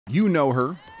You know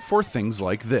her for things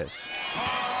like this.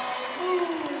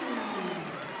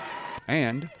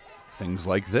 And things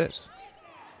like this.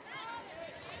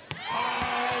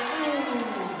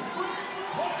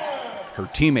 Her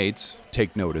teammates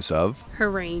take notice of her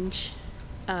range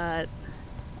and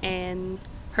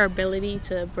her ability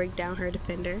to break down her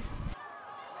defender.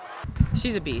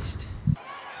 She's a beast.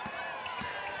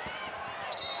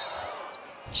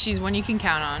 She's one you can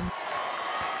count on.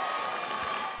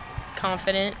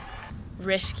 Confident,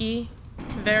 risky.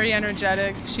 Very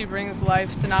energetic. She brings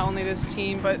life to not only this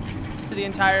team, but to the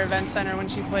entire event center when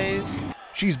she plays.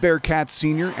 She's Bearcats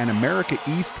senior and America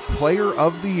East Player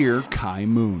of the Year, Kai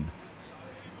Moon.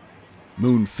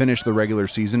 Moon finished the regular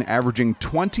season averaging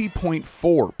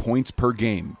 20.4 points per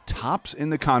game, tops in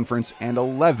the conference and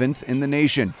 11th in the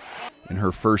nation. In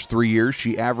her first 3 years,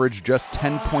 she averaged just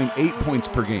 10.8 points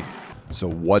per game. So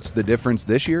what's the difference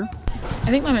this year?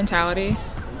 I think my mentality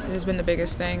has been the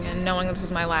biggest thing, and knowing this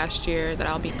is my last year that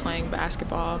I'll be playing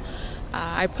basketball,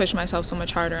 I push myself so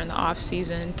much harder in the off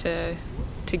season to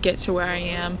get to where I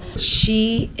am.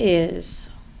 She is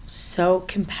so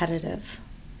competitive,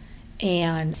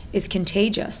 and it's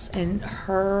contagious, and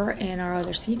her and our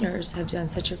other seniors have done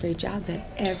such a great job that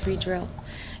every drill,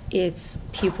 it's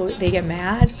people, they get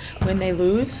mad when they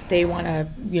lose, they want to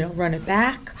run it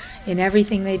back in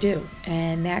everything they do,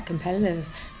 and that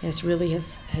competitiveness really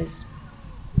has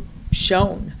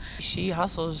shown. She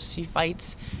hustles, she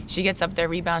fights, she gets up there,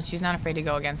 rebounds. She's not afraid to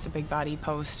go against a big body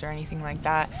post or anything like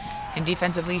that. And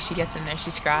defensively, she gets in there, she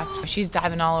scraps. She's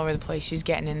diving all over the place, she's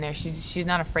getting in there. She's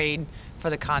not afraid for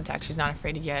the contact. She's not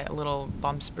afraid to get little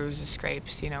bumps, bruises,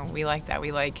 scrapes. We like that.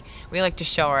 We like to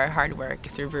show our hard work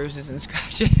through bruises and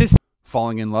scratches.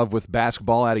 Falling in love with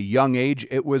basketball at a young age,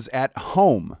 it was at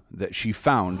home that she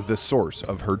found the source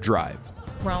of her drive.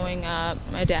 Growing up,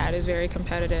 my dad is very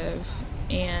competitive,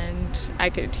 and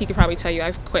he could probably tell you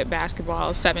I've quit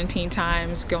basketball 17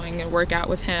 times going and work out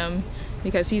with him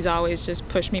because he's always just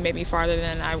pushed me maybe farther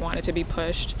than I wanted to be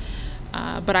pushed.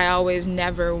 But I always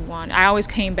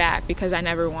came back because I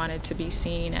never wanted to be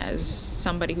seen as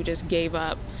somebody who just gave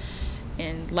up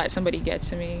and let somebody get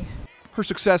to me. Her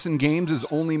success in games is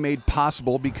only made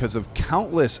possible because of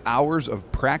countless hours of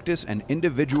practice and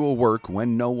individual work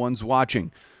when no one's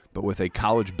watching. But with a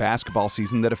college basketball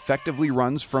season that effectively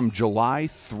runs from July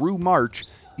through March,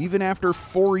 even after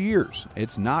 4 years,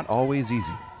 it's not always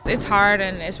easy. It's hard,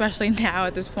 and especially now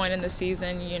at this point in the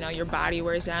season, your body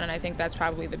wears down, and I think that's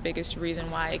probably the biggest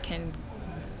reason why it can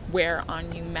wear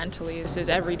on you mentally. This is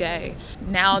every day.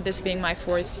 Now, this being my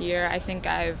 4th year, I think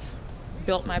I've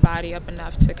built my body up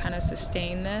enough to kind of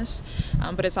sustain this,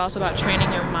 but it's also about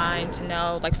training your mind to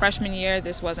know, like freshman year,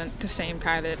 this wasn't the same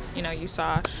Kai that you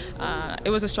saw.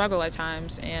 It was a struggle at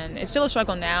times, and it's still a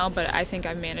struggle now, but I think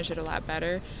I've managed it a lot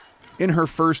better. In her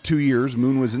first 2 years,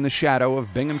 Moon was in the shadow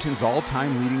of Binghamton's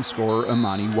all-time leading scorer,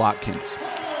 Imani Watkins.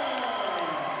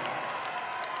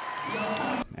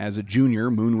 As a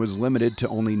junior, Moon was limited to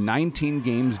only 19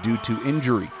 games due to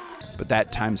injury. But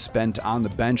that time spent on the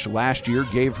bench last year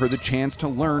gave her the chance to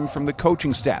learn from the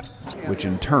coaching staff, which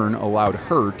in turn allowed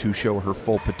her to show her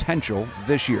full potential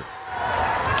this year.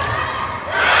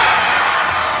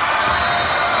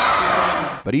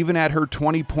 But even at her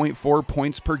 20.4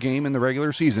 points per game in the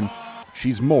regular season,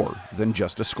 she's more than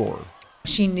just a scorer.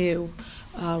 She knew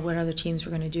what other teams were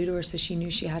going to do to her, so she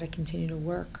knew she had to continue to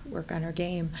work on her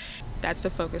game. That's the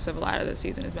focus of a lot of the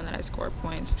season, has been that I score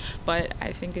points. But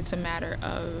I think it's a matter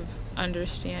of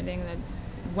understanding that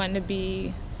when to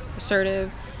be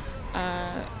assertive,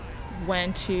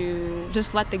 when to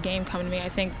just let the game come to me. I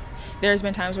think there's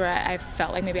been times where I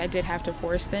felt like maybe I did have to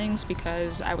force things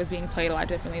because I was being played a lot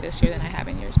differently this year than I have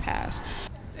in years past.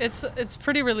 It's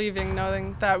pretty relieving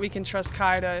knowing that we can trust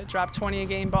Kai to drop 20 a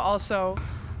game, but also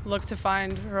look to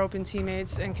find her open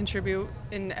teammates and contribute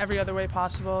in every other way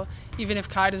possible. Even if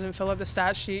Kai doesn't fill up the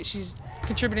stat sheet, she's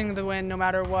contributing to the win no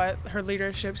matter what. Her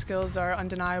leadership skills are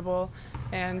undeniable,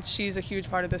 and she's a huge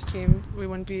part of this team. We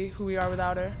wouldn't be who we are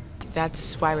without her.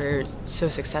 That's why we're so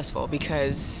successful,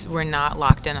 because we're not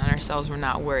locked in on ourselves. We're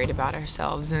not worried about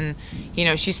ourselves. And,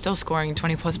 she's still scoring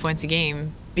 20-plus points a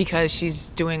game because she's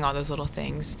doing all those little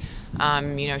things.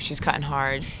 She's cutting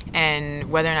hard. And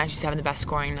whether or not she's having the best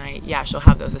scoring night, yeah, she'll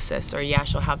have those assists, or yeah,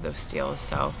 she'll have those steals.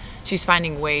 So she's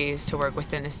finding ways to work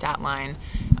within the stat line,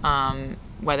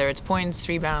 whether it's points,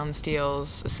 rebounds,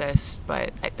 steals, assists,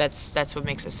 but that's what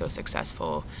makes us so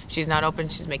successful. She's not open,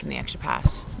 she's making the extra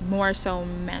pass. More so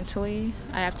mentally,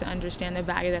 I have to understand the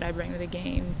value that I bring to the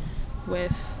game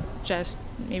with just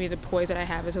maybe the poise that I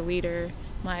have as a leader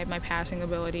my passing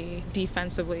ability,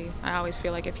 defensively. I always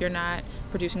feel like if you're not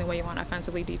producing the way you want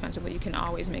offensively, defensively, you can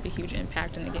always make a huge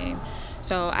impact in the game.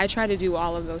 So I try to do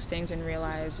all of those things and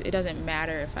realize it doesn't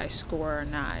matter if I score or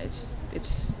not.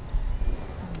 It's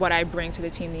what I bring to the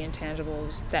team, the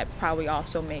intangibles, that probably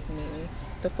also make me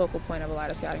the focal point of a lot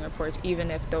of scouting reports,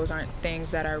 even if those aren't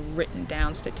things that are written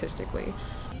down statistically.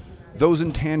 Those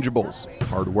intangibles,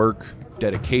 hard work,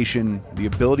 dedication, the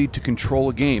ability to control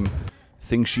a game,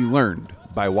 things she learned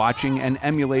by watching and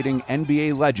emulating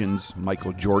NBA legends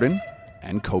Michael Jordan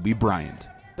and Kobe Bryant.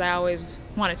 I always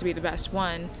wanted to be the best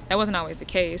one. That wasn't always the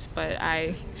case, but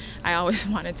I always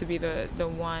wanted to be the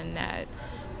one that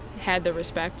had the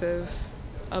respect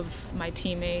of my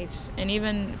teammates and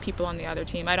even people on the other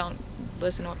team. I don't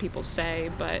listen to what people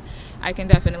say, but I can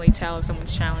definitely tell if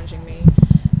someone's challenging me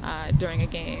during a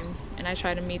game, and I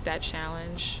try to meet that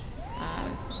challenge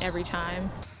every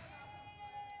time.